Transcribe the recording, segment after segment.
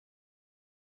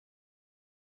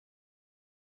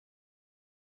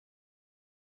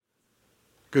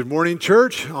Good morning,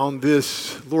 church. On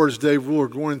this Lord's Day, we're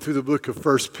going through the book of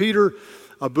 1 Peter,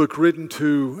 a book written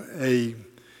to a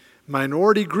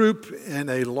minority group and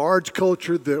a large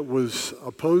culture that was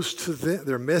opposed to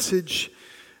their message,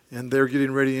 and they're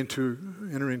getting ready to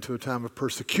enter into a time of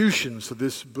persecution. So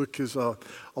this book is a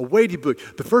weighty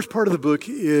book. The first part of the book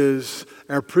is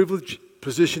our privileged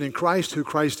position in Christ, who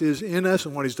Christ is in us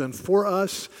and what he's done for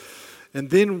us. And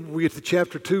then we get to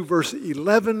chapter 2, verse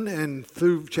 11, and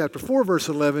through chapter 4, verse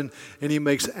 11, and he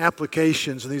makes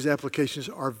applications, and these applications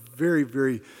are very,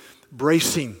 very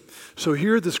bracing. So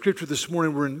here the scripture this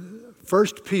morning, we're in 1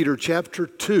 Peter chapter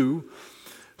 2,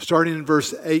 starting in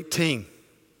verse 18.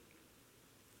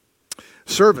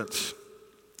 Servants,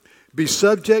 be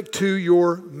subject to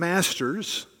your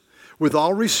masters with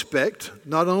all respect,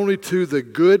 not only to the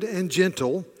good and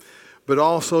gentle, but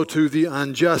also to the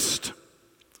unjust.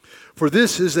 For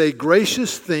this is a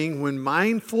gracious thing when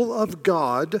mindful of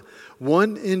God,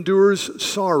 one endures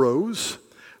sorrows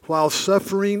while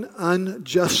suffering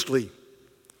unjustly.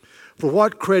 For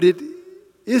what credit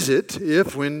is it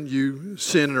if when you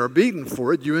sin and are beaten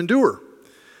for it, you endure?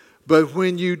 But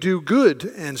when you do good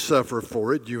and suffer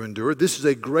for it, you endure. This is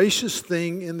a gracious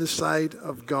thing in the sight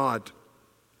of God.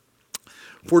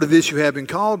 For to this you have been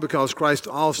called, because Christ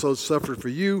also suffered for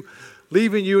you,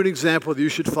 leaving you an example that you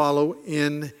should follow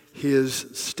in his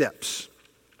steps.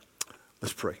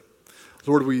 Let's pray.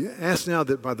 Lord, we ask now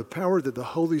that by the power that the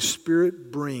Holy Spirit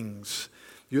brings,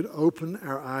 you'd open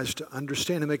our eyes to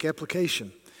understand and make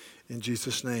application. In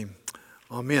Jesus' name,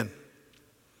 amen.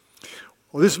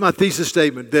 Well, this is my thesis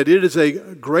statement, that it is a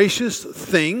gracious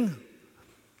thing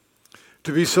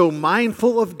to be so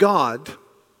mindful of God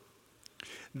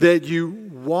that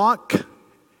you walk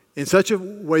in such a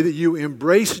way that you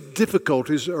embrace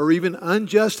difficulties or even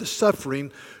unjust suffering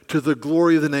to the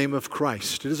glory of the name of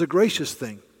Christ. It is a gracious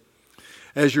thing,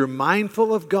 as you're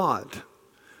mindful of God,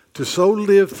 to so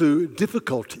live through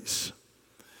difficulties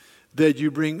that you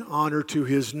bring honor to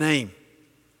his name.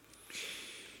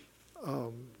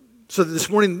 So this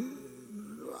morning,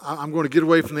 I'm going to get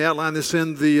away from the outline that's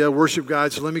in the worship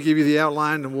guide. So let me give you the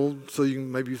outline, and so you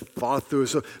can maybe follow through it.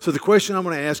 So the question I'm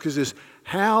going to ask is this: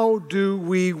 how do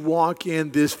we walk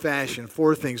in this fashion?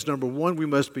 4 things. Number 1, we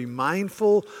must be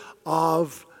mindful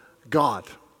of God,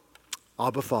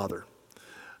 Abba Father.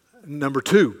 Number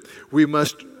 2, we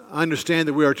must understand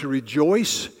that we are to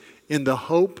rejoice in the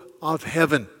hope of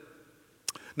heaven.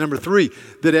 Number 3,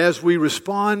 that as we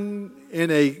respond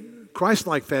in a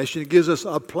Christ-like fashion, it gives us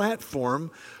a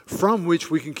platform from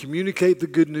which we can communicate the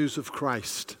good news of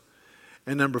Christ.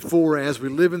 And number 4, as we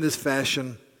live in this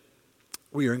fashion,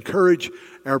 we encourage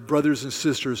our brothers and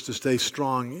sisters to stay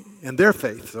strong in their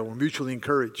faith, so we're mutually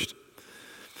encouraged.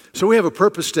 So we have a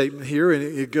purpose statement here, and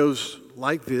it goes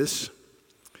like this: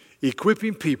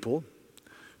 equipping people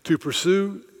to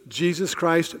pursue Jesus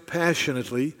Christ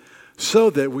passionately so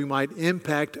that we might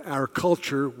impact our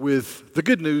culture with the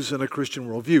good news and a Christian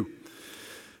worldview.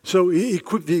 So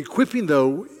the equipping,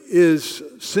 though, is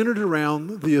centered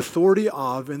around the authority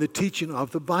of and the teaching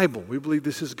of the Bible. We believe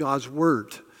this is God's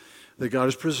Word, that God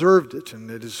has preserved it, and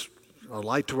it is a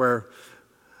light to our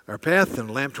path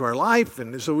and a lamp to our life,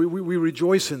 and so we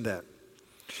rejoice in that.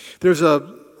 There's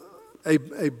a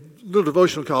little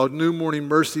devotional called New Morning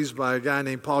Mercies by a guy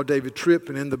named Paul David Tripp,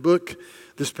 and in the book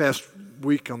this past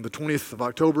week on the 20th of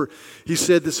October, he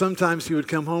said that sometimes he would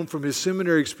come home from his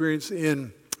seminary experience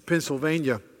in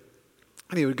Pennsylvania,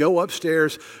 and he would go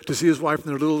upstairs to see his wife in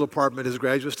their little apartment as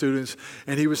graduate students,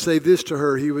 and he would say this to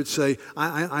her. He would say,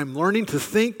 I'm learning to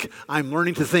think, I'm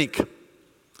learning to think. And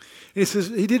he says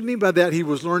he didn't mean by that he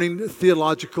was learning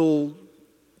theological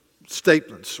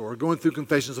statements or going through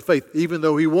confessions of faith, even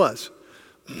though he was.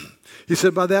 He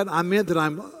said by that I meant that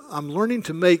I'm learning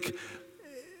to make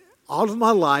all of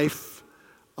my life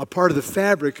a part of the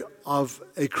fabric of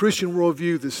a Christian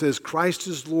worldview that says Christ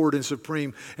is Lord and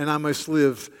supreme, and I must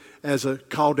live as a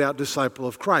called out disciple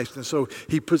of Christ. And so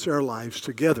he puts our lives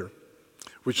together,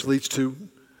 which leads to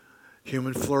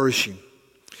human flourishing.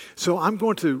 So I'm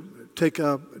going to take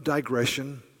a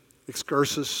digression,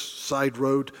 excursus, side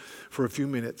road for a few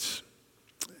minutes,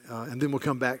 and then we'll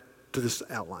come back to this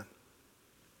outline.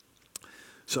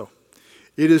 So,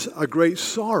 it is a great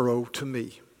sorrow to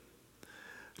me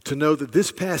to know that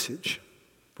this passage,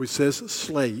 which says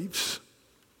slaves,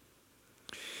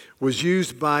 was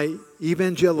used by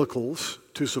evangelicals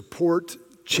to support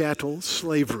chattel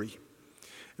slavery.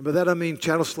 And by that I mean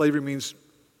chattel slavery means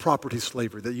property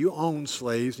slavery, that you own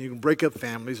slaves and you can break up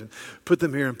families and put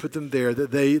them here and put them there,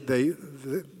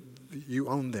 that you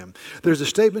own them. There's a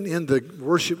statement in the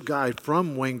worship guide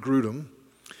from Wayne Grudem,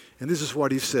 And this is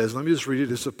what he says. Let me just read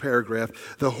it. It's a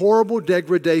paragraph. The horrible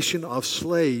degradation of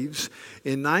slaves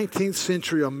in 19th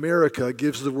century America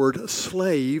gives the word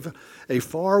slave a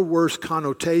far worse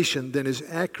connotation than is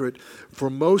accurate for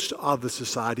most of the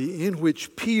society in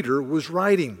which Peter was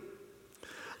writing.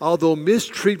 Although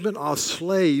mistreatment of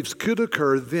slaves could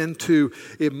occur then too,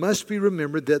 it must be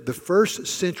remembered that the first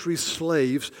century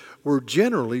slaves were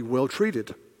generally well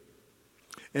treated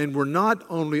and were not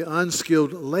only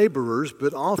unskilled laborers,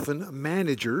 but often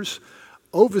managers,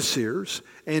 overseers,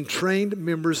 and trained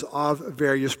members of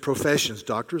various professions: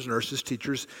 doctors, nurses,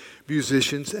 teachers,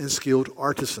 musicians, and skilled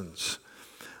artisans.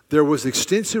 There was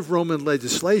extensive Roman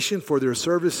legislation for their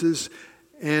services,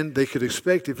 and they could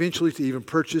expect eventually to even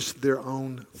purchase their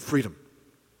own freedom.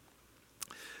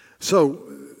 So,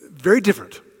 very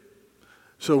different.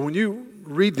 So when you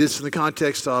read this in the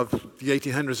context of the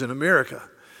 1800s in America,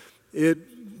 it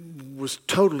was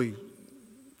totally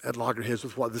at loggerheads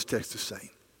with what this text is saying.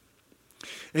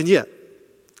 And yet,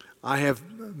 I have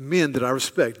men that I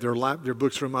respect, their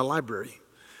books are in my library,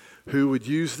 who would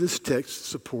use this text to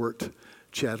support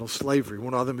chattel slavery.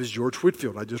 One of them is George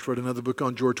Whitefield. I just wrote another book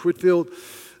on George Whitefield.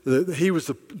 He was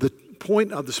the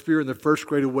point of the spear in the First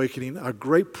Great Awakening, a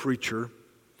great preacher.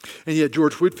 And yet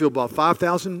George Whitefield bought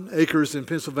 5,000 acres in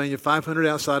Pennsylvania, 500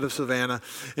 outside of Savannah,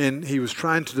 and he was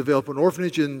trying to develop an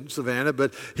orphanage in Savannah,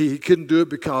 but he couldn't do it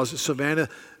because Savannah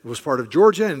was part of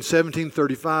Georgia. In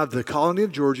 1735, the colony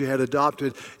of Georgia had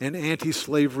adopted an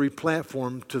anti-slavery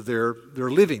platform to their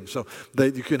living, so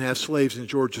you couldn't have slaves in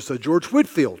Georgia. So George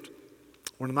Whitefield,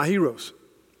 one of my heroes,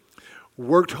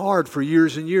 worked hard for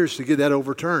years and years to get that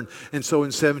overturned. And so in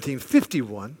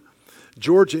 1751,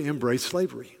 Georgia embraced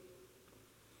slavery.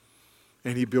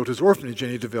 And he built his orphanage,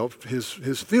 and he developed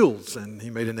his fields, and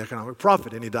he made an economic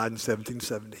profit, and he died in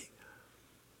 1770.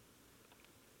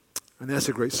 And that's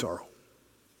a great sorrow.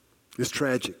 It's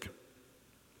tragic.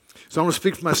 So I want to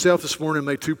speak for myself this morning and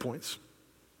make 2 points.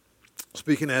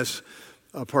 Speaking as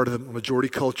a part of the majority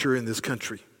culture in this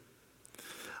country.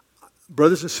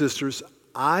 Brothers and sisters,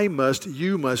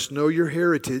 you must know your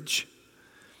heritage,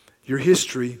 your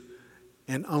history,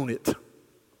 and own it.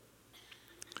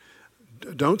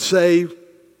 Don't say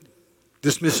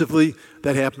dismissively,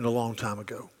 that happened a long time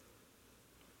ago.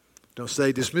 Don't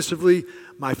say dismissively,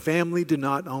 my family did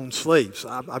not own slaves.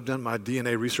 I've done my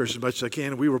DNA research as much as I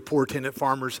can. We were poor tenant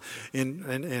farmers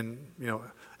in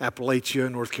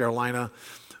Appalachia, North Carolina,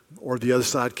 or the other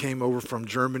side came over from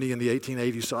Germany in the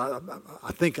 1880s. So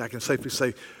I think I can safely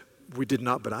say we did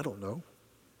not, but I don't know.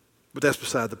 But that's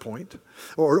beside the point.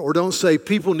 Or don't say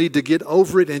people need to get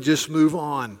over it and just move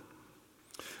on.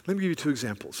 Let me give you 2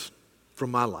 examples from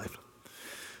my life.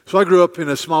 So I grew up in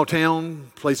a small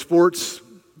town, played sports.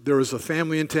 There was a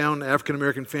family in town,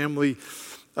 African-American family.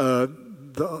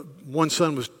 The one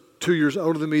son was 2 years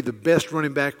older than me, the best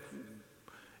running back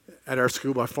at our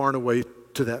school by far and away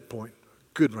to that point.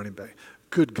 Good running back,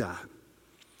 good guy.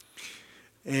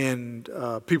 And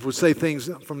people would say things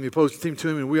from the opposing team to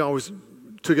him, and we always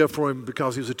took up for him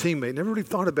because he was a teammate. Never really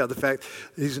thought about the fact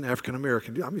that he's an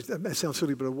African-American. I mean, that sounds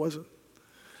silly, but it wasn't.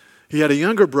 He had a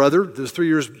younger brother that was 3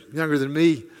 years younger than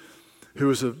me, who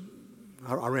was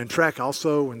I ran track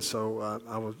also, and so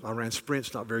I ran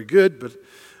sprints, not very good, but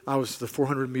I was the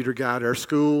 400-meter guy at our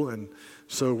school, and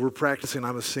so we're practicing.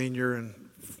 I'm a senior and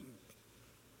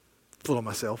full of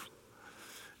myself,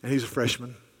 and he's a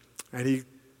freshman, and he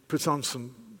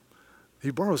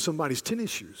borrows somebody's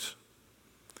tennis shoes,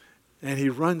 and he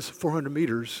runs 400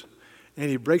 meters, and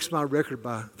he breaks my record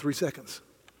by 3 seconds.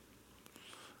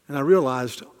 And I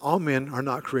realized all men are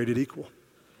not created equal.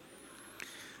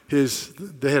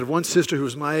 They had one sister who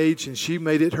was my age, and she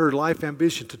made it her life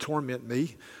ambition to torment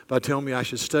me by telling me I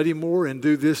should study more and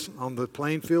do this on the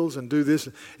playing fields and do this.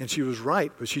 And she was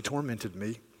right, but she tormented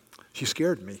me. She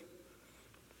scared me.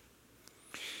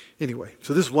 Anyway,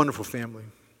 so this wonderful family,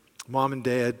 mom and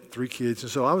dad, 3 kids.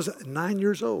 And so I was 9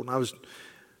 years old, and I was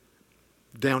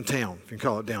downtown, if you can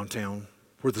call it downtown,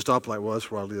 where the stoplight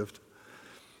was, where I lived.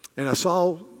 And I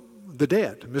saw the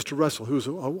dad, Mr. Russell, who was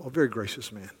a very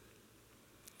gracious man.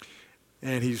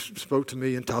 And he spoke to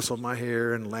me and tousled my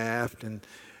hair and laughed. And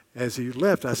as he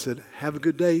left, I said, "Have a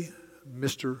good day,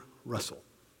 Mr. Russell."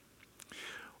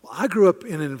 Well, I grew up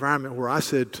in an environment where I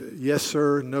said, "Yes,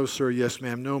 sir," "No, sir," "Yes,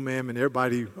 ma'am," "No, ma'am," and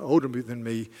everybody older than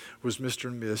me was Mr.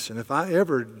 and Miss. And if I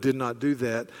ever did not do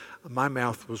that, my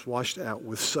mouth was washed out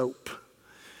with soap.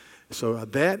 So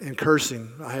that and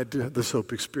cursing, I had the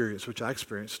soap experience, which I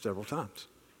experienced several times.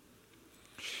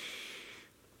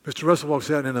 Mr. Russell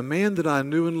walks out, and a man that I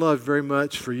knew and loved very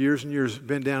much for years and years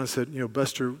bent down and said,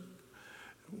 "Buster,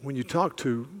 when you talk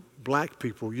to black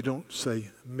people, you don't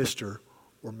say Mr.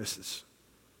 or Mrs.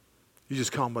 You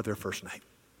just call them by their first name.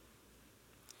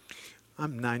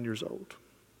 I'm 9 years old.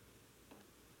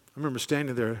 I remember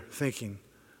standing there thinking,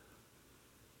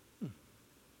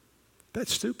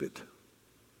 that's stupid.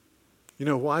 You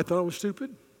know why I thought it was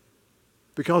stupid?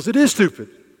 Because it is stupid.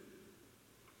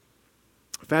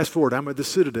 Fast forward, I'm at the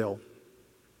Citadel,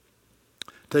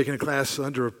 taking a class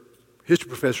under a history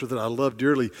professor that I loved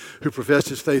dearly, who professed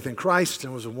his faith in Christ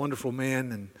and was a wonderful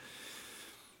man. And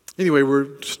anyway,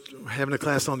 we're just having a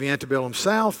class on the antebellum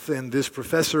South, and this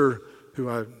professor, who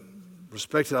I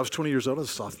respected, I was 20 years old, I was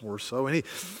a sophomore or so, and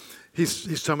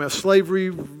he's talking about slavery.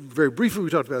 Very briefly, we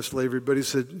talked about slavery, but he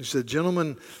said,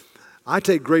 gentlemen, I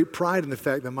take great pride in the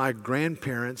fact that my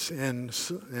grandparents in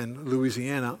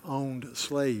Louisiana owned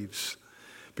slaves,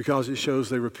 because it shows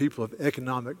they were people of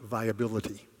economic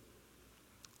viability.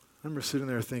 I remember sitting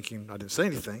there thinking, I didn't say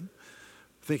anything,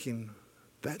 thinking,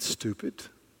 that's stupid,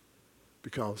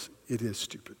 because it is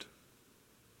stupid.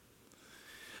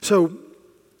 So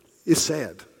it's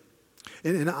sad.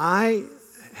 And I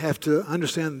have to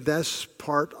understand that's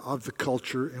part of the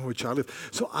culture in which I live.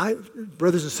 So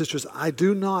brothers and sisters, I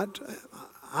do not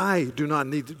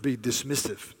need to be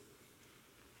dismissive.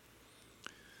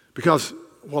 Because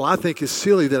while I think it's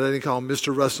silly that I didn't call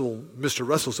Mr.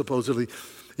 Russell supposedly,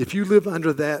 if you live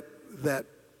under that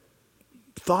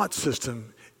thought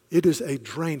system, it is a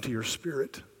drain to your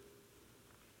spirit.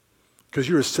 Because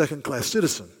you're a second-class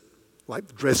citizen, like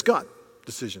the Dred Scott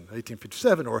decision,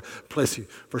 1857, or Plessy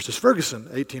versus Ferguson,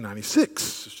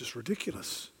 1896. It's just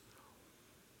ridiculous.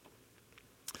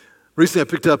 Recently, I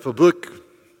picked up a book.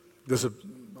 There's on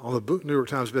the New York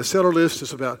Times bestseller list.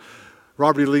 It's about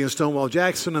Robert E. Lee and Stonewall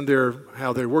Jackson and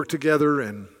how they worked together.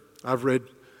 And I've read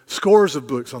scores of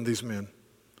books on these men.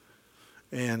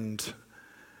 And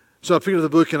so I picked up the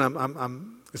book, and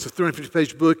it's a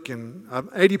 350-page book, and I'm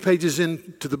 80 pages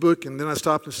into the book, and then I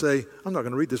stop and say, I'm not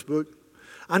going to read this book.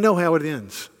 I know how it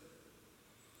ends.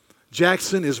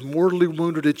 Jackson is mortally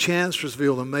wounded at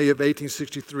Chancellorsville in May of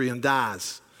 1863 and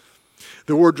dies.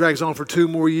 The war drags on for 2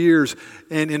 more years,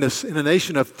 and in a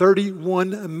nation of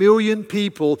 31 million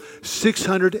people,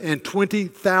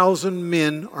 620,000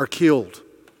 men are killed.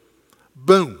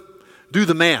 Boom. Do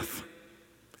the math.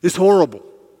 It's horrible.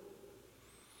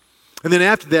 And then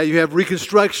after that, you have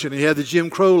Reconstruction, and you have the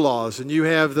Jim Crow laws, and you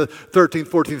have the 13th,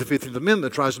 14th, and 15th Amendment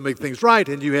that tries to make things right,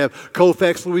 and you have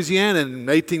Colfax, Louisiana in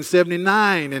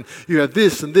 1879, and you have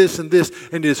this and this and this,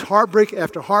 and it is heartbreak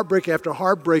after heartbreak after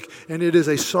heartbreak, and it is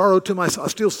a sorrow to my soul. I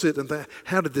still sit and think,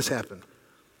 how did this happen?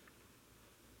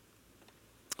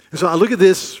 And so I look at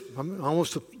this, I'm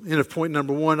almost in of point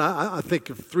number one. I think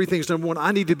of 3 things. Number one,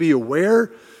 I need to be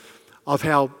aware of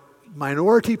how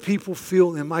minority people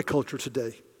feel in my culture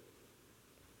today.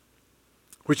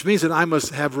 Which means that I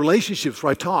must have relationships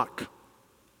where I talk.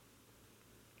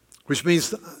 Which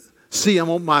means, I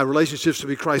want my relationships to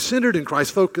be Christ-centered and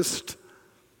Christ-focused.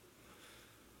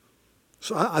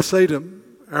 So I say to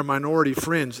our minority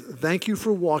friends, thank you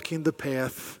for walking the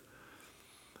path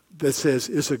that says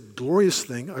it's a glorious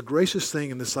thing, a gracious thing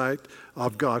in the sight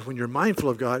of God when you're mindful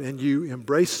of God and you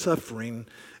embrace suffering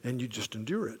and you just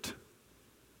endure it.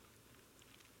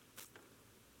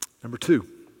 Number 2.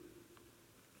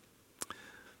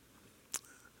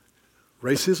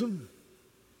 Racism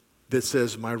that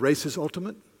says my race is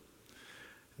ultimate.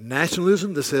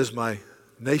 Nationalism that says my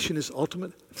nation is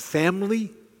ultimate. Family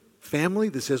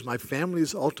that says my family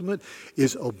is ultimate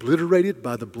is obliterated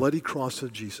by the bloody cross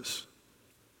of Jesus.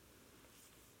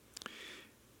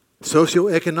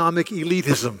 Socioeconomic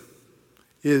elitism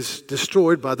is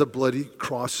destroyed by the bloody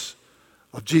cross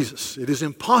of Jesus. It is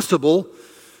impossible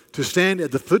to stand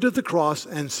at the foot of the cross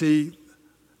and see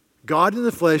God in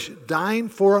the flesh dying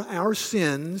for our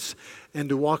sins and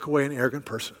to walk away an arrogant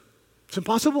person. It's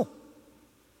impossible.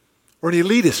 Or an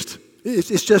elitist.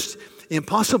 It's just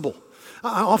impossible.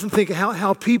 I often think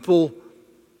how people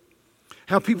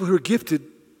who are gifted,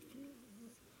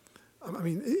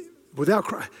 without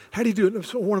Christ, how do you do it?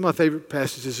 So one of my favorite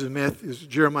passages is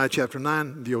Jeremiah chapter 9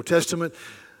 in the Old Testament.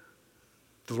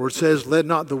 The Lord says, let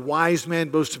not the wise man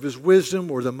boast of his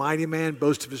wisdom, or the mighty man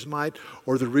boast of his might,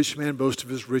 or the rich man boast of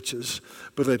his riches.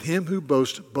 But let him who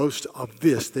boasts boast of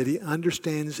this, that he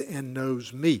understands and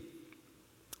knows me.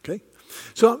 Okay?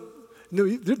 So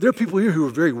there are people here who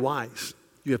are very wise.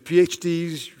 You have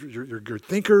PhDs, you're good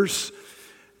thinkers,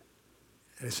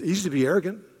 and it's easy to be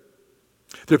arrogant.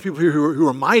 There are people here who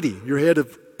are mighty. You're head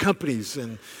of companies,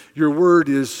 and your word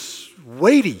is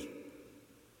weighty,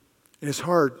 and it's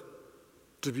hard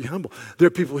to be humble. There are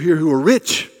people here who are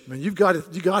rich. I mean, you got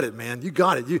it, man. You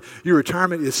got it. Your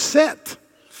retirement is set.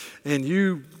 And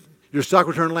your stock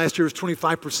return last year was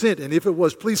 25%. And if it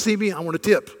was, please see me, I want a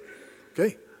tip.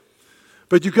 Okay?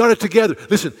 But you got it together.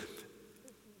 Listen,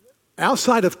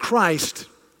 outside of Christ,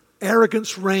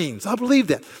 arrogance reigns. I believe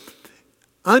that.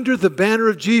 Under the banner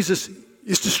of Jesus,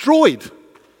 it's destroyed.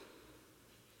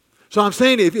 So I'm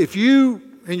saying if you,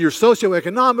 in your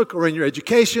socioeconomic or in your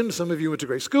education, some of you went to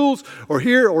great schools, or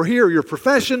here, or your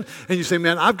profession, and you say,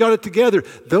 man, I've got it together,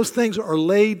 those things are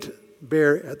laid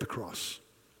bare at the cross.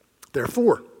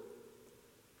 Therefore,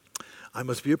 I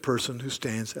must be a person who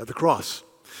stands at the cross.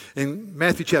 In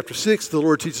Matthew chapter 6, the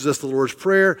Lord teaches us the Lord's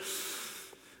Prayer.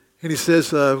 And he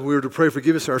says we are to pray,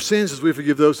 forgive us our sins as we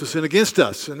forgive those who sin against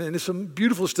us. And it's a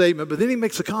beautiful statement, but then he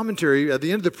makes a commentary at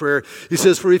the end of the prayer. He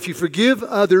says, for if you forgive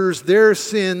others their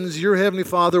sins, your heavenly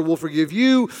Father will forgive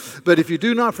you. But if you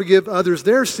do not forgive others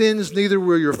their sins, neither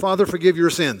will your Father forgive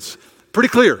your sins. Pretty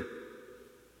clear.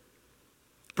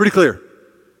 Pretty clear.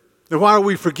 Now, why are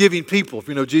we forgiving people if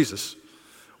we know Jesus?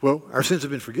 Well, our sins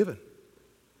have been forgiven.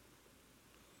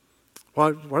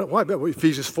 Why?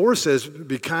 Ephesians 4 says,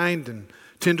 be kind and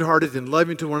tenderhearted and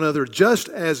loving to one another, just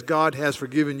as God has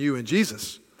forgiven you in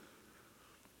Jesus.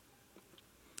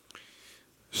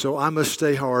 So I must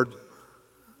stay hard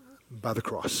by the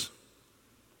cross.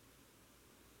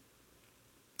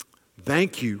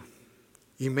 Thank you,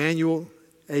 Emmanuel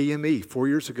AME, 4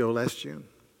 years ago, last June.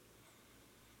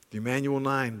 The Emmanuel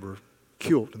 9 were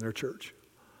killed in their church.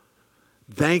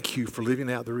 Thank you for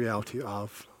living out the reality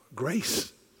of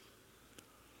grace.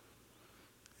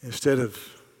 Instead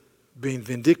of being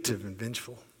vindictive and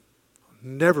vengeful. I'll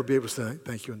never be able to say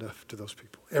thank you enough to those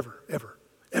people. Ever, ever,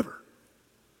 ever.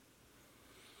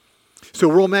 So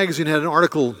World Magazine had an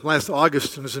article last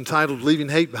August and it's entitled Leaving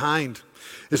Hate Behind.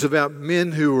 It's about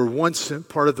men who were once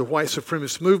part of the white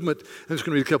supremacist movement. I'm just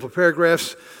going to read a couple of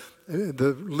paragraphs.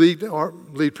 The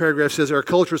lead paragraph says, our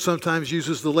culture sometimes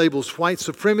uses the labels white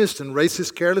supremacist and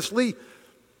racist carelessly,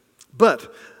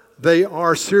 but they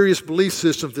are serious belief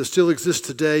systems that still exist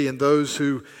today, and those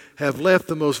who have left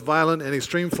the most violent and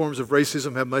extreme forms of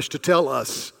racism have much to tell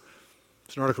us.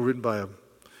 It's an article written by a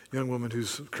young woman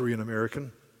who's Korean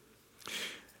American.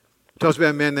 It talks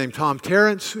about a man named Tom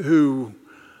Terrence who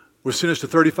was sentenced to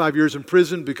 35 years in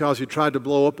prison because he tried to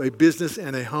blow up a business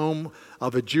and a home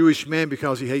of a Jewish man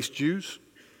because he hates Jews.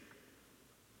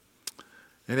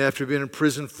 And after being in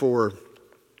prison for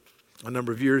a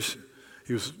number of years,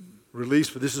 he was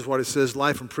released, but this is what it says.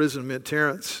 Life in prison meant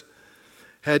Terrence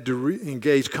had to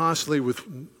engage constantly with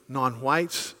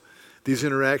non-whites. These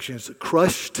interactions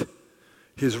crushed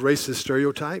his racist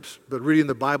stereotypes, but reading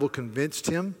the Bible convinced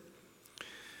him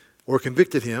or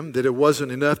convicted him that it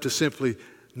wasn't enough to simply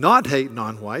not hate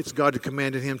non-whites. God had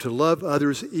commanded him to love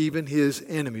others, even his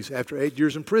enemies. After 8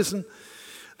 years in prison,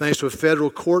 thanks to a federal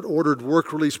court-ordered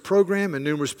work release program and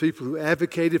numerous people who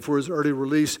advocated for his early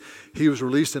release, he was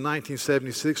released in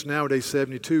 1976. Nowadays,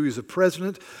 72, he's the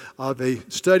president of a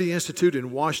study institute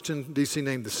in Washington, D.C.,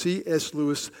 named the C.S.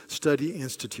 Lewis Study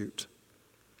Institute.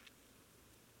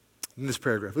 In this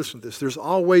paragraph, listen to this. There's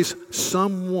always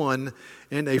someone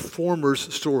in a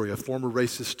former's story, a former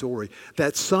racist story.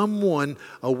 That someone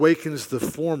awakens the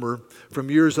former from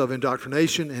years of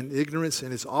indoctrination and ignorance,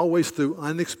 and it's always through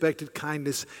unexpected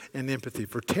kindness and empathy.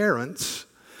 For Terrence,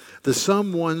 the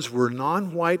someones were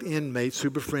non-white inmates who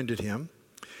befriended him.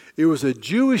 It was a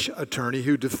Jewish attorney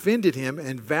who defended him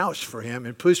and vouched for him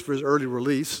and pushed for his early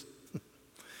release.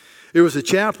 It was the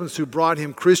chaplains who brought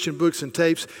him Christian books and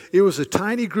tapes. It was a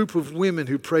tiny group of women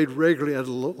who prayed regularly at a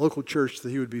local church that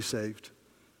he would be saved.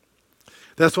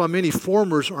 That's why many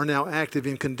formers are now active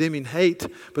in condemning hate,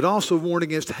 but also warn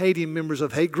against hating members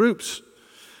of hate groups.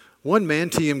 One man,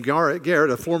 T.M.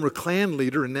 Garrett, a former Klan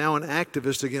leader and now an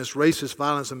activist against racist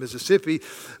violence in Mississippi,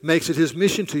 makes it his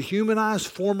mission to humanize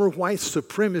former white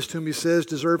supremacists whom he says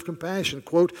deserve compassion.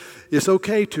 Quote, it's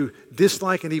okay to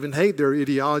dislike and even hate their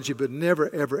ideology, but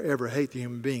never, ever, ever hate the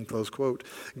human being, close quote.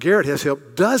 Garrett has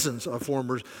helped dozens of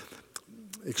former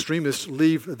extremists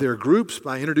leave their groups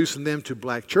by introducing them to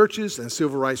black churches and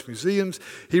civil rights museums.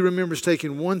 He remembers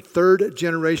taking one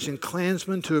third-generation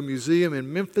Klansman to a museum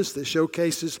in Memphis that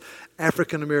showcases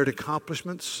African-American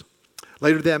accomplishments.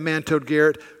 Later, that man told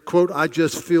Garrett, quote, I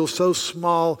just feel so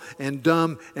small and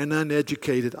dumb and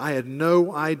uneducated. I had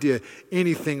no idea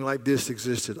anything like this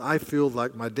existed. I feel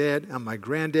like my dad and my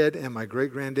granddad and my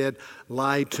great-granddad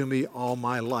lied to me all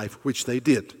my life, which they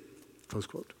did, close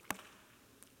quote.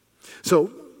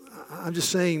 So I'm just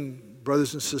saying,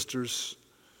 brothers and sisters,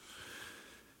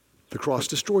 the cross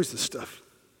destroys this stuff.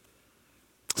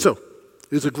 So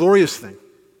it's a glorious thing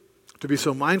to be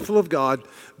so mindful of God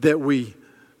that we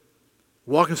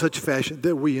walk in such a fashion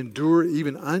that we endure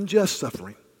even unjust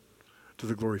suffering to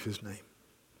the glory of his name.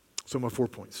 So my 4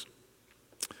 points.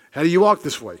 How do you walk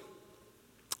this way?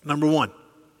 Number one,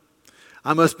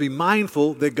 I must be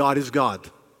mindful that God is God.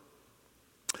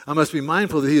 I must be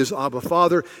mindful that He is Abba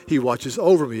Father. He watches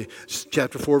over me.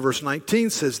 Chapter 4, verse 19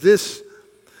 says this,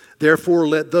 therefore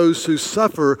let those who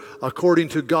suffer according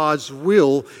to God's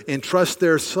will entrust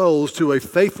their souls to a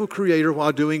faithful Creator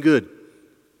while doing good.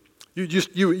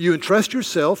 You entrust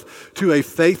yourself to a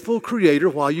faithful Creator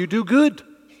while you do good.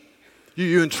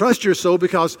 You entrust your soul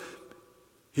because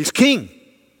He's King.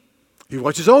 He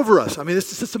watches over us. I mean,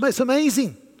 it's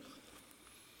amazing.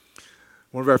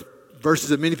 One of our verses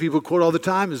that many people quote all the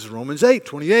time is Romans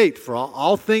 8:28. For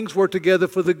all things work together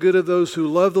for the good of those who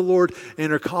love the Lord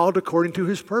and are called according to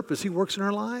His purpose. He works in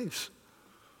our lives.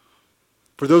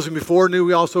 For those who before knew,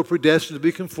 we also predestined to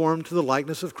be conformed to the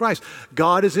likeness of Christ.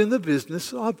 God is in the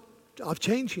business of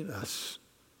changing us.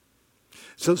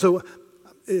 So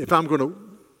if I'm going to,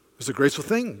 it's a gracious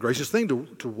thing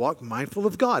to walk mindful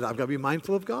of God. I've got to be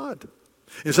mindful of God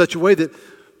in such a way that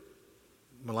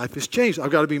my life has changed. I've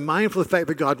got to be mindful of the fact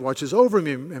that God watches over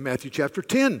me. In Matthew chapter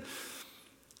 10,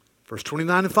 verse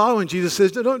 29 and following, Jesus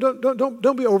says,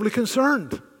 don't be overly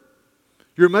concerned.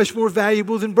 You're much more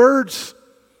valuable than birds.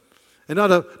 And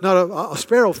not a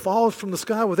sparrow falls from the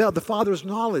sky without the Father's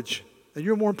knowledge. And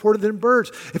you're more important than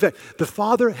birds. In fact, the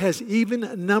Father has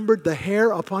even numbered the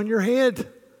hair upon your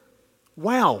head.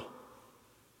 Wow.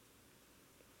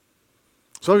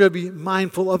 So I've got to be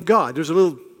mindful of God. There's a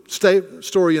little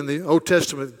story in the Old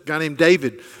Testament, a guy named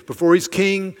David. Before he's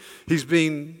king, he's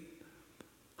being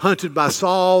hunted by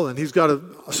Saul, and he's got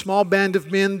a small band of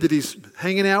men that he's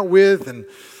hanging out with, and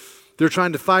they're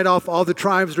trying to fight off all the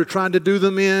tribes they're trying to do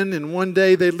them in. And one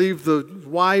day they leave the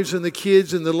wives and the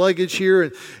kids and the luggage here,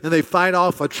 and they fight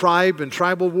off a tribe in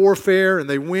tribal warfare, and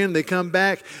they win. They come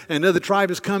back, and another tribe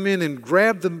has come in and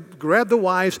grabbed the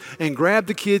wives and grabbed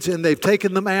the kids, and they've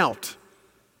taken them out.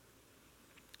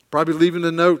 Probably leaving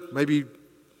a note, maybe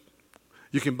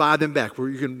you can buy them back,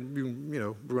 we're going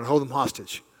to hold them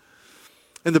hostage.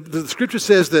 And the scripture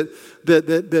says that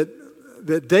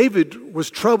David was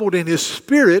troubled in his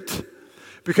spirit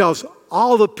because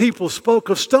all the people spoke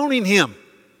of stoning him.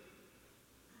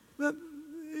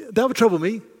 That would trouble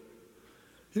me.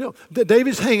 You know,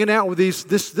 David's hanging out with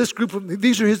this group of,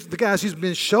 these are the guys he's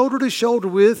been shoulder to shoulder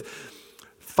with,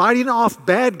 fighting off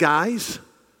bad guys,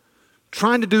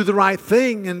 trying to do the right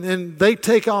thing, and they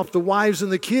take off the wives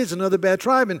and the kids, another bad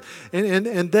tribe, and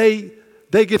they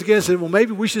get together and say, well,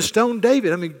 maybe we should stone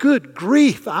David. I mean, good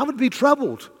grief, I would be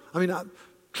troubled. I mean,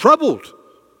 troubled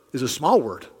is a small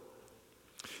word.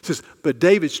 It says, but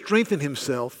David strengthened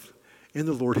himself in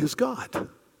the Lord his God.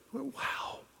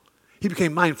 Wow. He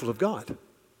became mindful of God.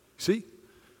 See?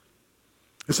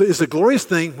 It's a glorious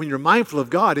thing when you're mindful of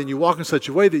God and you walk in such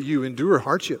a way that you endure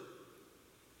hardship.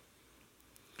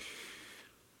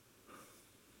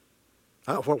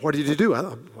 What did he do? I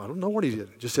don't know what he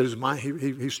did. Just said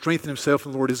he strengthened himself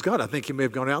in the Lord his God. I think he may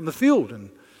have gone out in the field and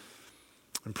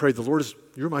prayed, the Lord,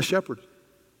 you're my shepherd.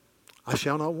 I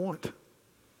shall not want.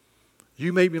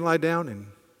 You made me lie down in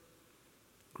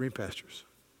green pastures,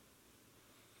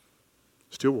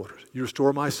 still waters. You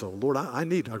restore my soul. Lord, I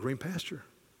need a green pasture.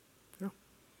 You know?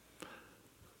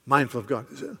 Mindful of God.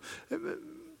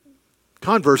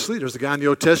 Conversely, there's a guy in the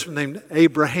Old Testament named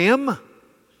Abraham,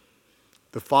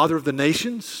 the father of the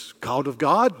nations, called of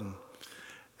God. And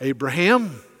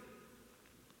Abraham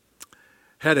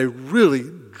had a really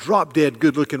drop-dead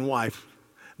good-looking wife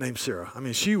named Sarah. I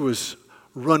mean, she was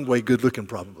runway good-looking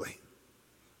probably.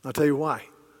 I'll tell you why.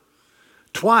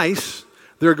 Twice,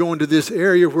 they're going to this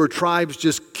area where tribes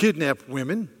just kidnap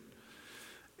women.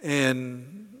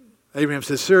 And Abraham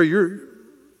says, Sarah, you're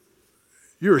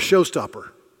a showstopper.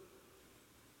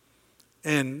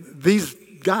 And these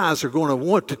guys are going to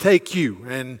want to take you.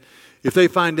 And if they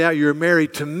find out you're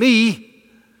married to me,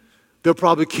 they'll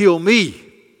probably kill me.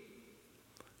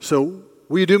 So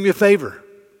will you do me a favor?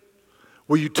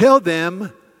 Will you tell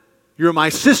them you're my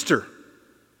sister?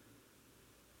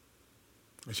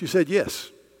 And she said yes,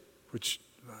 which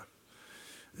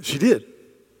she did.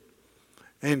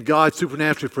 And God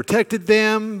supernaturally protected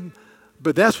them.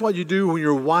 But that's what you do when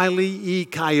you're Wile E.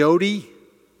 Coyote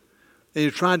and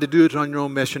you're trying to do it on your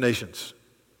own machinations.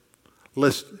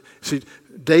 See,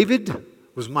 David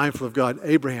was mindful of God.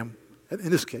 Abraham, in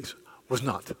this case, was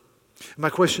not. And my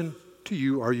question to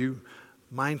you, are you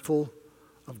mindful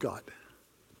of God?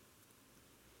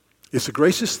 It's a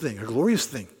gracious thing, a glorious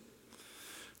thing,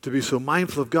 to be so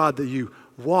mindful of God that you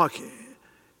walk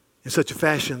in such a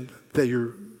fashion that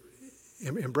you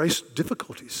embrace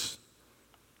difficulties,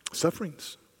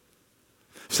 sufferings.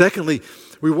 Secondly,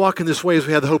 we walk in this way as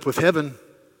we have the hope of heaven.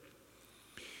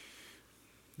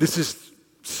 This is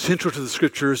central to the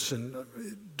Scriptures, and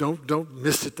don't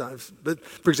miss it. But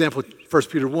for example, 1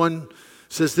 Peter 1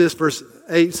 says this, verse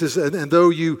 8 says, and though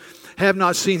you have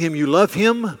not seen him, you love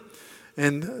him.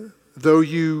 And though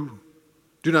you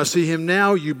do not see him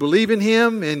now, you believe in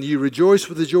him, and you rejoice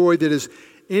with a joy that is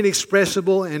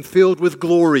inexpressible and filled with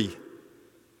glory.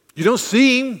 You don't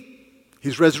see him.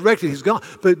 He's resurrected. He's gone.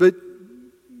 But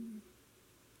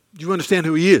you understand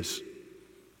who he is.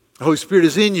 The Holy Spirit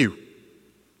is in you.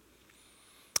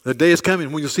 The day is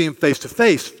coming when you'll see him face to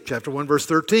face. Chapter 1, verse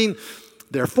 13.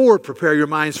 Therefore, prepare your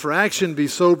minds for action. Be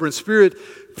sober in spirit.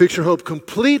 Fix your hope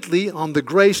completely on the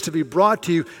grace to be brought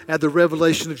to you at the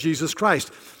revelation of Jesus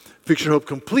Christ. Fix your hope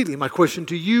completely. My question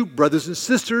to you, brothers and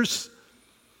sisters,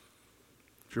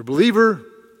 if you're a believer,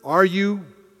 are you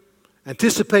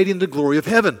anticipating the glory of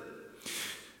heaven?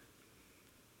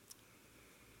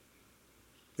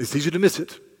 It's easy to miss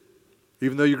it,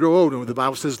 even though you grow old. And the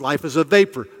Bible says life is a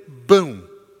vapor. Boom.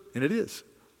 And it is.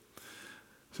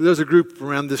 So there's a group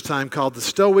around this time called the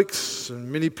Stoics, and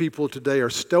many people today are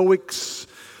Stoics.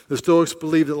 The Stoics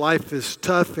believe that life is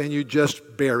tough and you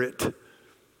just bear it.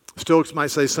 Stoics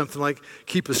might say something like,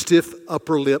 keep a stiff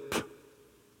upper lip.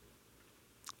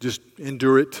 Just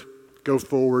endure it. Go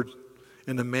forward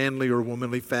in a manly or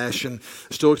womanly fashion.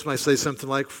 Stoics might say something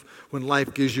like, when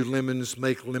life gives you lemons,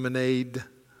 make lemonade.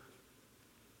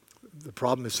 The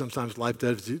problem is sometimes life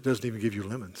doesn't even give you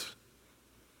lemons.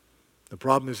 The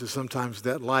problem is that sometimes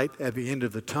that light at the end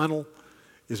of the tunnel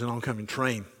is an oncoming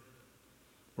train.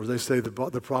 Or they say the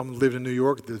problem lived in New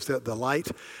York is that the light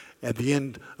at the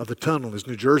end of the tunnel is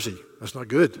New Jersey. That's not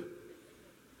good.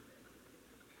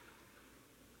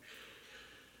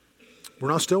 We're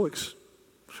not Stoics.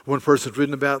 One person's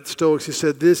written about Stoics. He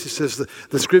said this. He says,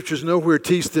 the Scriptures nowhere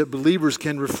teach that believers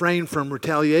can refrain from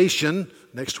retaliation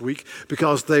next week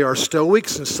because they are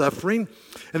Stoics and suffering,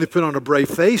 and they put on a brave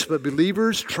face, but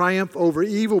believers triumph over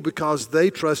evil because they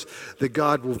trust that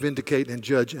God will vindicate and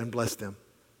judge and bless them.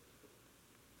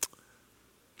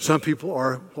 Some people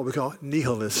are what we call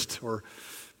nihilist or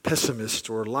pessimist,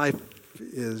 or life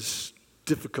is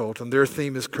difficult, and their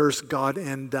theme is curse God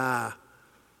and die.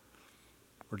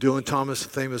 Or Dylan Thomas, a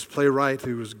famous playwright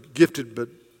who was gifted but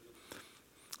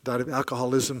died of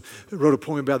alcoholism, wrote a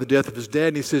poem about the death of his dad,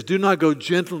 and he says, do not go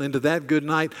gentle into that good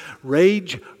night.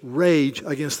 Rage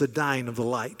against the dying of the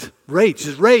light. Rage.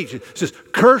 It says,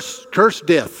 curse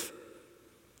death.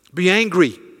 Be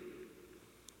angry.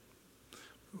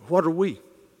 What are we?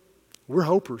 We're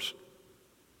hopers.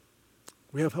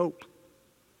 We have hope.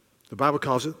 The Bible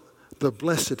calls it the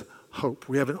blessed hope.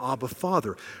 We have an Abba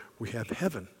Father. We have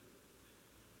heaven.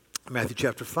 Matthew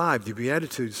chapter 5, the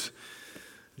Beatitudes,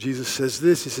 Jesus says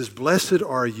this. He says, blessed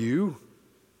are you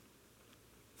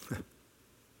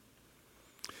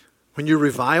when you're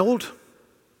reviled,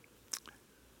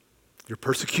 you're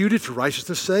persecuted for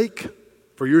righteousness' sake,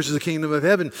 for yours is the kingdom of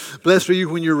heaven. Blessed are you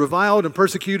when you're reviled and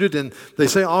persecuted, and they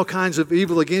say all kinds of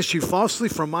evil against you falsely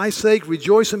for my sake.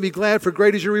 Rejoice and be glad, for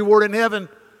great is your reward in heaven.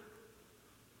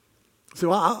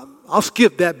 So I'll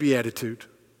skip that beatitude.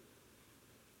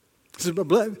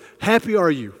 Happy are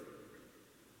you.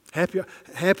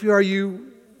 Happy are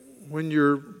you when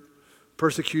you're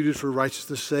persecuted for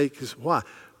righteousness' sake. Why?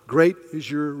 Great is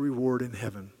your reward in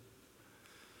heaven.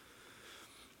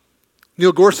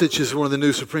 Neil Gorsuch is one of the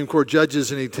new Supreme Court judges,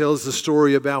 and he tells the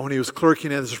story about when he was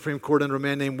clerking at the Supreme Court under a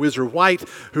man named Whizzer White,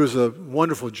 who was a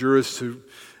wonderful jurist who,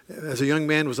 as a young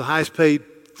man, was the highest paid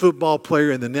football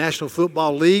player in the National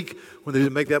Football League when they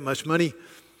didn't make that much money.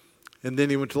 And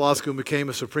then he went to law school and became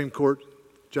a Supreme Court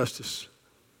justice.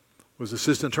 Was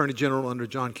Assistant Attorney General under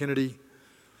John Kennedy.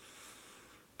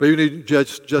 But he knew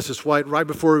Justice White right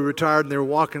before he retired, and they were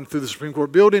walking through the Supreme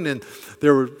Court building, and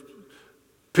there were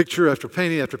picture after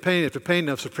painting after painting after painting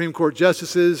of Supreme Court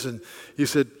justices. And he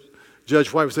said,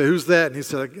 Judge White would say, who's that? And he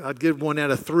said, I'd give 1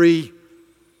 out of 3. And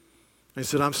he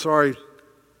said, I'm sorry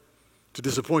to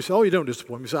disappoint you. Oh, you don't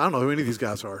disappoint me. He said, I don't know who any of these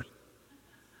guys are.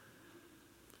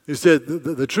 He said,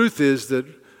 the truth is that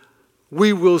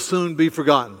we will soon be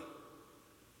forgotten.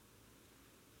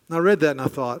 And I read that and I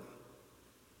thought,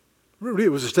 really,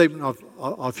 it was a statement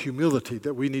of humility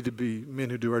that we need to be men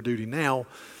who do our duty now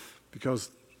because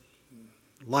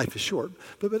life is short.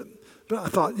 But I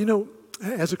thought,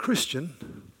 as a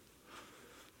Christian,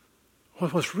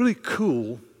 what's really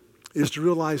cool is to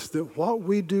realize that what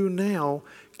we do now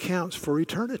counts for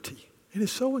eternity. It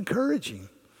is so encouraging.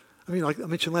 I mean, like I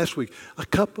mentioned last week, a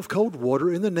cup of cold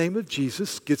water in the name of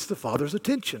Jesus gets the Father's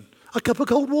attention. A cup of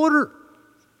cold water.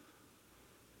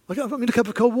 A cup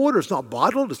of cold water. It's not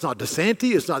bottled. It's not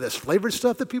Desanti. It's not this flavored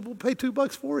stuff that people pay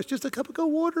 $2 for. It's just a cup of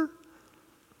cold water.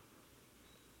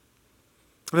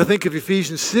 And I think of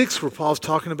Ephesians 6, where Paul's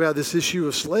talking about this issue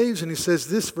of slaves, and he says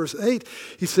this, verse 8,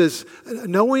 he says,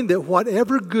 knowing that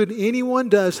whatever good anyone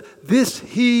does, this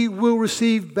he will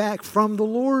receive back from the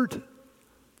Lord.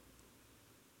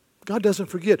 God doesn't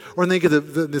forget. Or think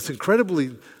of this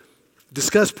incredibly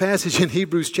discussed passage in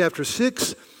Hebrews chapter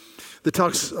 6 that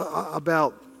talks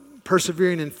about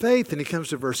persevering in faith, and he comes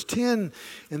to verse 10,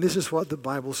 and this is what the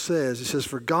Bible says. It says,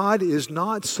 for God is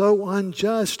not so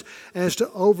unjust as to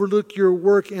overlook your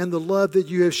work and the love that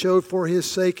you have showed for his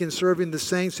sake in serving the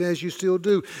saints as you still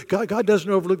do. God doesn't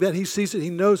overlook that. He sees it, he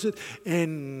knows it,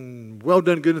 and well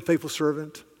done, good and faithful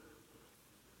servant.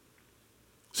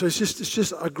 So it's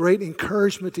just a great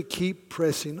encouragement to keep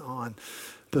pressing on.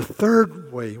 The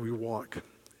third way we walk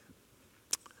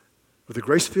with a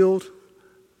grace-filled,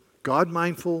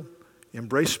 God-mindful,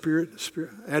 embrace spirit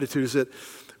attitude is that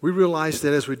we realize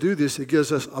that as we do this, it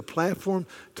gives us a platform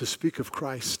to speak of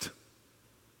Christ.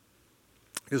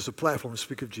 It gives us a platform to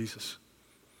speak of Jesus.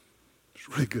 It's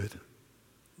really good.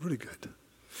 Really good.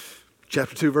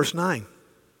 Chapter 2, verse 9.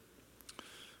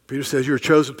 Peter says, you're a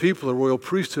chosen people, a royal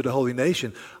priesthood, a holy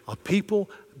nation, a people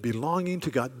belonging to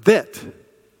God, that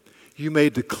you may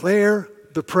declare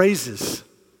the praises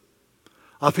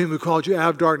of him who called you out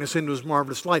of darkness into his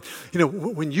marvelous light. You know,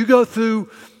 when you go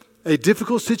through a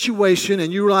difficult situation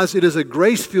and you realize it is a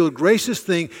grace-filled, gracious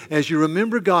thing as you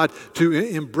remember God, to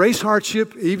embrace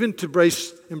hardship, even to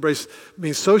embrace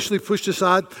being socially pushed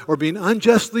aside or being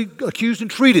unjustly accused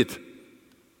and treated.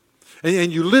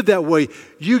 And you live that way,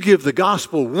 you give the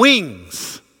gospel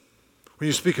wings when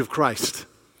you speak of Christ.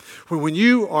 When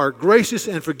you are gracious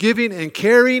and forgiving and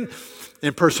caring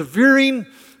and persevering,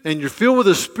 and you're filled with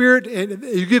the Spirit, and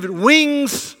you give it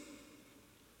wings.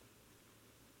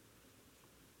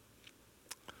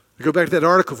 I go back to that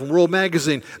article from World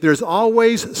Magazine. There's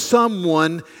always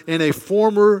someone in a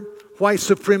former white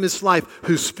supremacist life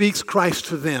who speaks Christ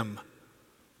to them.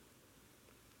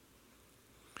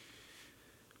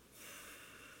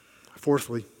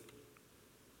 Fourthly,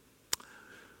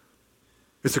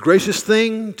 it's a gracious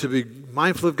thing to be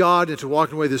mindful of God and to walk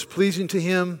in a way that's pleasing to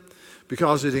him,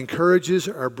 because it encourages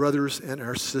our brothers and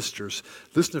our sisters.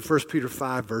 Listen to 1 Peter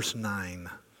 5, verse 9.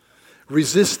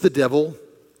 Resist the devil,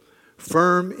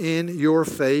 firm in your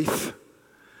faith,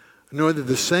 knowing that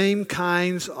the same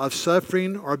kinds of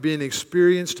suffering are being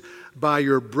experienced by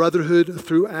your brotherhood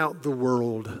throughout the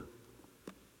world.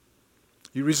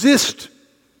 You resist,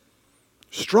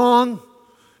 strong,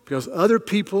 because other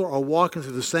people are walking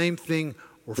through the same thing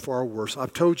or far worse.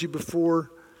 I've told you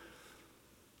before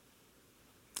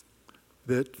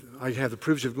that I have the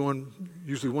privilege of going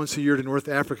usually once a year to North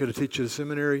Africa to teach at a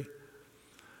seminary.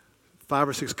 5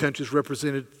 or 6 countries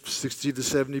represented, 60 to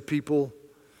 70 people.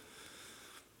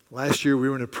 Last year we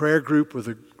were in a prayer group with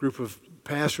a group of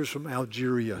pastors from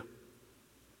Algeria.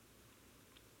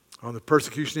 On the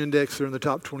persecution index, they're in the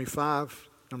top 25.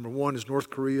 Number 1 is North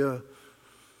Korea,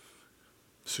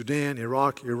 Sudan,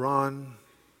 Iraq, Iran.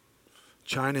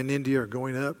 China and India are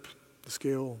going up the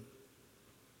scale.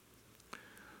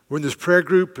 We're in this prayer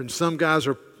group, and some guys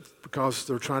are, because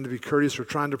they're trying to be courteous, are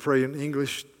trying to pray in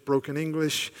English, broken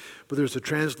English, but there's a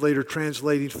translator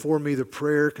translating for me the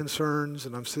prayer concerns,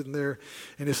 and I'm sitting there,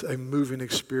 and it's a moving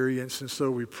experience. And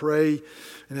so we pray,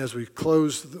 and as we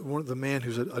close, the man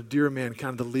who's a dear man,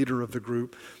 kind of the leader of the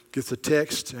group, gets a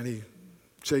text, and he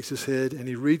shakes his head, and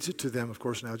he reads it to them, of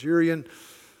course, in Algerian.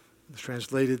 It's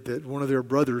translated that one of their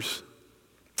brothers,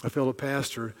 a fellow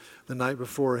pastor, the night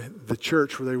before, the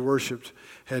church where they worshiped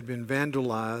had been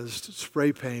vandalized,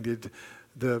 spray painted,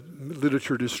 the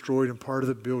literature destroyed, and part of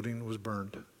the building was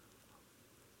burned.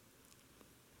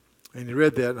 And he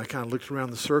read that, and I kind of looked around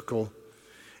the circle,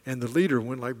 and the leader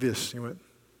went like this. He went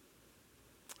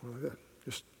like that,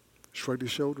 just shrugged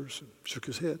his shoulders and shook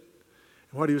his head.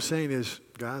 And what he was saying is,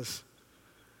 guys,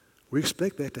 we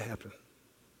expect that to happen.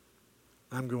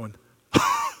 I'm going,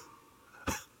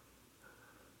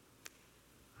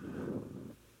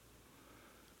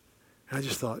 and I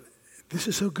just thought, this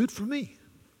is so good for me.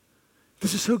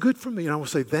 This is so good for me. And I want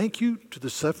to say thank you to the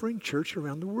suffering church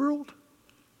around the world.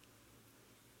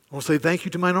 I want to say thank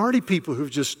you to minority people who've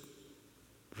just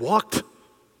walked.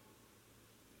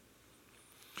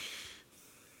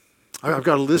 I've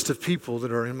got a list of people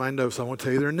that are in my notes. I won't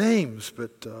tell you their names,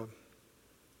 but the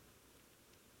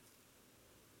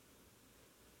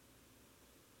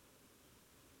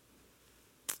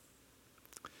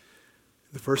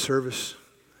first service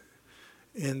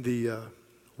in the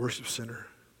worship center,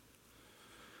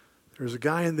 there's a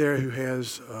guy in there who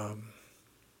has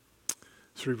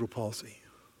cerebral palsy.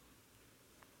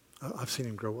 I've seen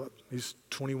him grow up. He's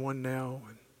 21 now,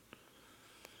 and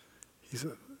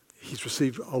he's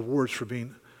received awards for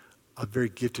being a very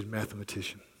gifted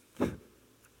mathematician. They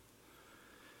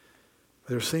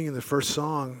were singing the first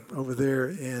song over there,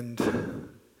 and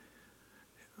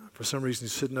for some reason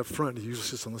he's sitting up front. He usually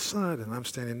sits on the side, and I'm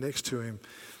standing next to him,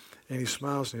 and he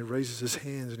smiles and he raises his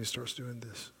hands and he starts doing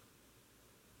this.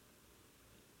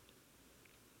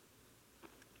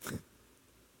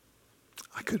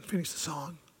 I couldn't finish the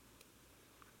song.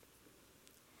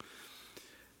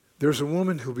 There's a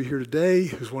woman who'll be here today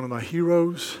who's one of my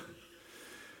heroes,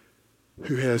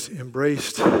 who has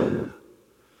embraced a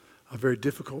very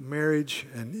difficult marriage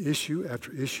and issue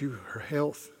after issue, her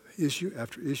health, issue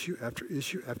after issue after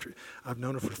issue after. I've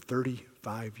known her for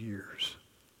 35 years.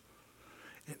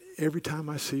 And every time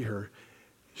I see her,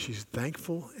 she's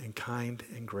thankful and kind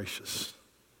and gracious.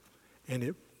 And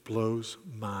it blows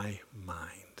my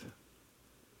mind.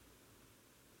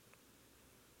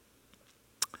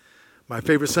 My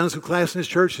favorite Sunday school class in this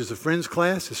church is the Friends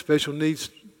class, the special needs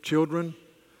children.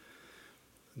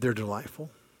 They're delightful.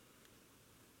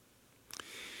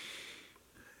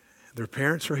 Their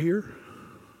parents are here.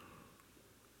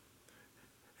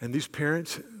 And these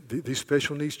parents, these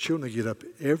special needs children, they get up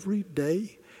every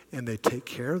day and they take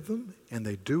care of them, and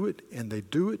they do it, and they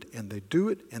do it, and they do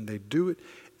it, and they do it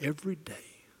every day.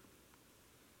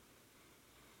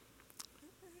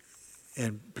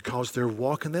 And because they're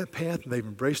walking that path and they've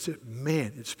embraced it,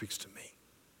 man, it speaks to me.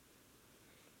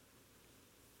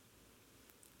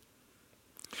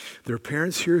 There are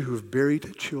parents here who have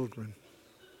buried children.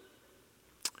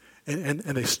 And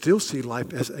they still see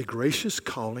life as a gracious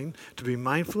calling to be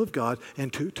mindful of God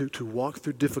and to walk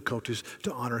through difficulties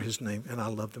to honor His name. And I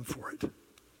love them for it.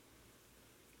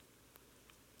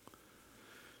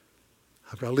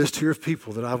 I've got a list here of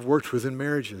people that I've worked with in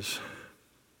marriages.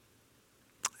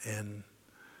 And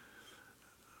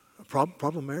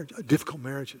difficult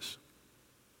marriages.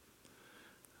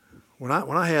 When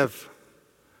I have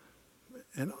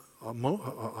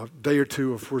a day or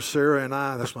two of where Sarah and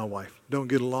I, that's my wife, don't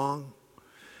get along,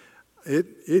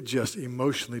 it just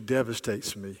emotionally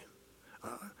devastates me.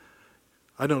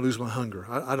 I don't lose my hunger.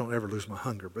 I don't ever lose my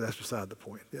hunger, but that's beside the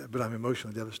point. Yeah, but I'm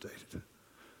emotionally devastated.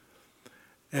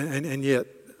 And yet,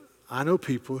 I know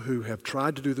people who have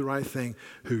tried to do the right thing,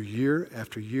 who year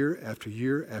after year after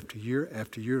year after year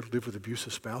after year live with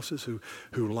abusive spouses,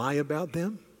 who lie about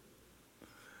them,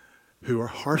 who are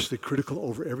harshly critical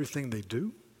over everything they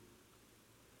do.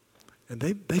 And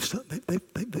they've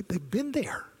been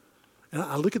there. And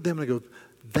I look at them and I go,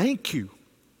 thank you.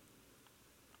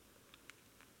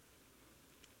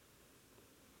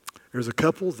 There's a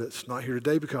couple that's not here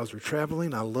today because they're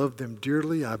traveling. I love them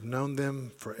dearly. I've known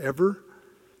them forever.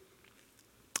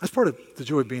 That's part of the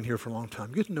joy of being here for a long time.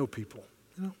 You get to know people,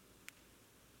 you know.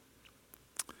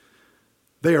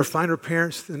 They are finer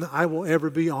parents than I will ever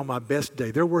be on my best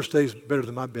day. Their worst day is better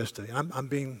than my best day. I'm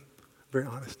being very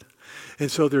honest.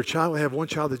 And so their child, I have one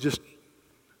child that just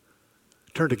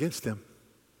turned against them.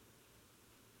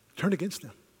 Turned against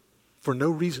them for no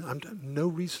reason. No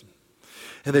reason.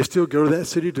 And they still go to that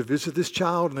city to visit this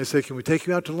child, and they say, can we take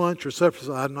you out to lunch or supper?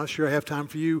 So I'm not sure I have time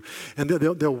for you. And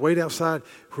they'll wait outside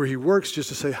where he works just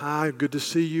to say, hi, good to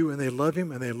see you. And they love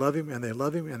him, and they love him, and they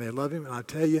love him, and they love him. And I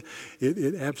tell you,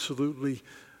 it absolutely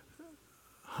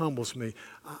humbles me.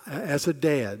 As a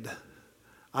dad,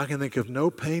 I can think of no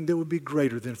pain that would be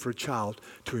greater than for a child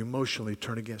to emotionally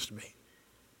turn against me.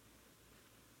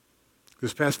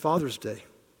 This past Father's Day,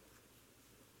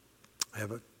 I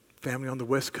have a family on the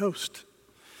West Coast.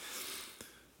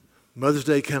 Mother's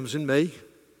Day comes in May.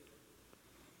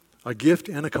 A gift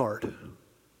and a card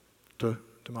to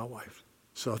my wife.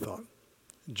 So I thought,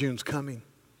 June's coming.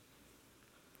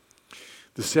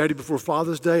 The Saturday before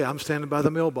Father's Day, I'm standing by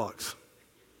the mailbox,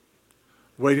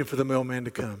 waiting for the mailman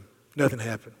to come. Nothing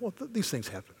happened. Well, these things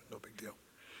happen. No big deal.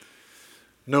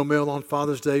 No mail on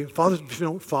Father's Day.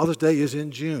 Father's Day is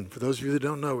in June. For those of you that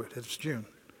don't know it, it's June.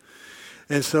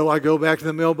 And so I go back to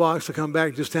the mailbox. I come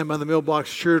back, just stand by the mailbox.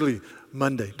 Surely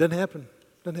Monday. Doesn't happen.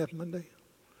 Doesn't happen Monday.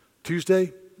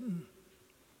 Tuesday.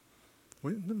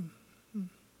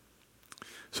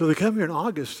 So they come here in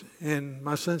August, and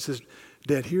my son says,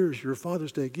 Dad, here's your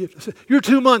Father's Day gift. I said, you're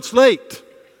 2 months late.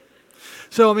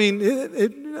 So, I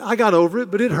mean, I got over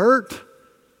it, but it hurt.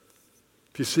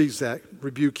 If you see Zach,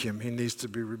 rebuke him. He needs to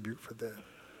be rebuked for that.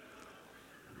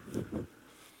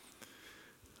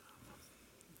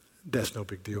 That's no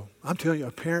big deal. I'm telling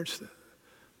you, parents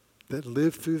that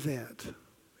live through that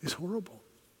is horrible.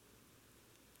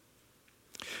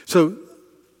 So,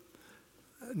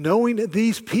 knowing that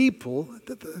these people,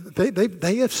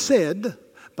 they have said,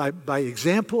 by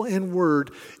example and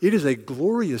word, it is a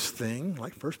glorious thing,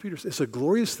 like 1 Peter says, it's a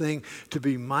glorious thing to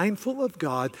be mindful of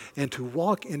God and to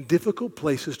walk in difficult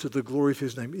places to the glory of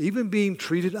his name. Even being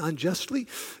treated unjustly,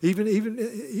 even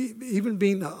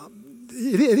being,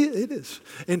 it is.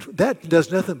 And that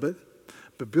does nothing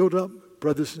but build up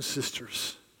brothers and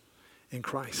sisters in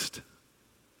Christ.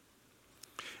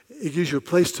 It gives you a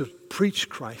place to preach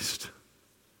Christ.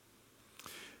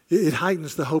 It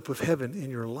heightens the hope of heaven in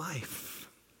your life.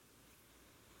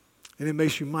 And it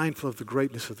makes you mindful of the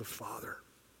greatness of the Father.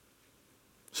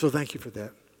 So thank you for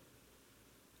that.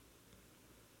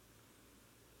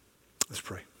 Let's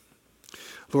pray.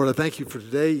 Lord, I thank you for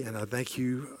today, and I thank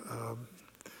you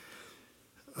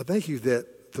that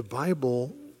the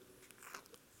Bible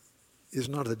is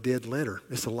not a dead letter.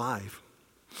 It's alive.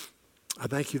 I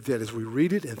thank you that as we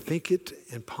read it and think it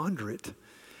and ponder it,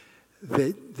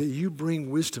 that you bring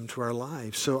wisdom to our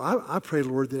lives. So I pray,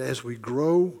 Lord, that as we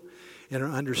grow in our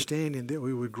understanding, that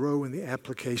we would grow in the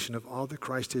application of all that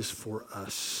Christ is for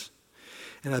us.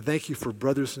 And I thank you for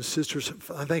brothers and sisters.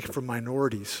 I thank you for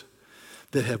minorities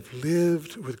that have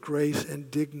lived with grace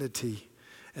and dignity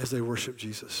as they worship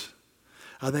Jesus.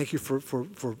 I thank you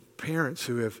for parents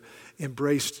who have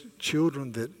embraced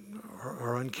children that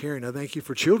are uncaring. I thank you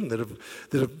for children that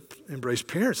have embraced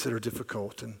parents that are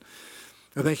difficult. And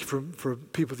I thank you for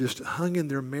people just hung in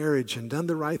their marriage and done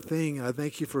the right thing. And I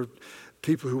thank you for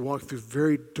people who walk through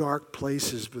very dark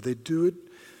places, but they do it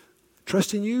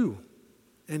trusting you.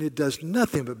 And it does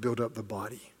nothing but build up the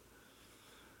body.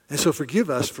 And so forgive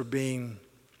us for being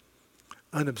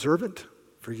unobservant.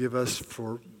 Forgive us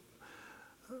for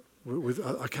with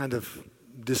a kind of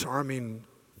disarming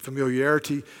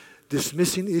familiarity,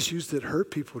 dismissing issues that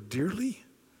hurt people dearly.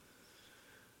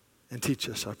 And teach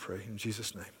us, I pray, in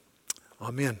Jesus' name.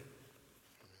 Amen.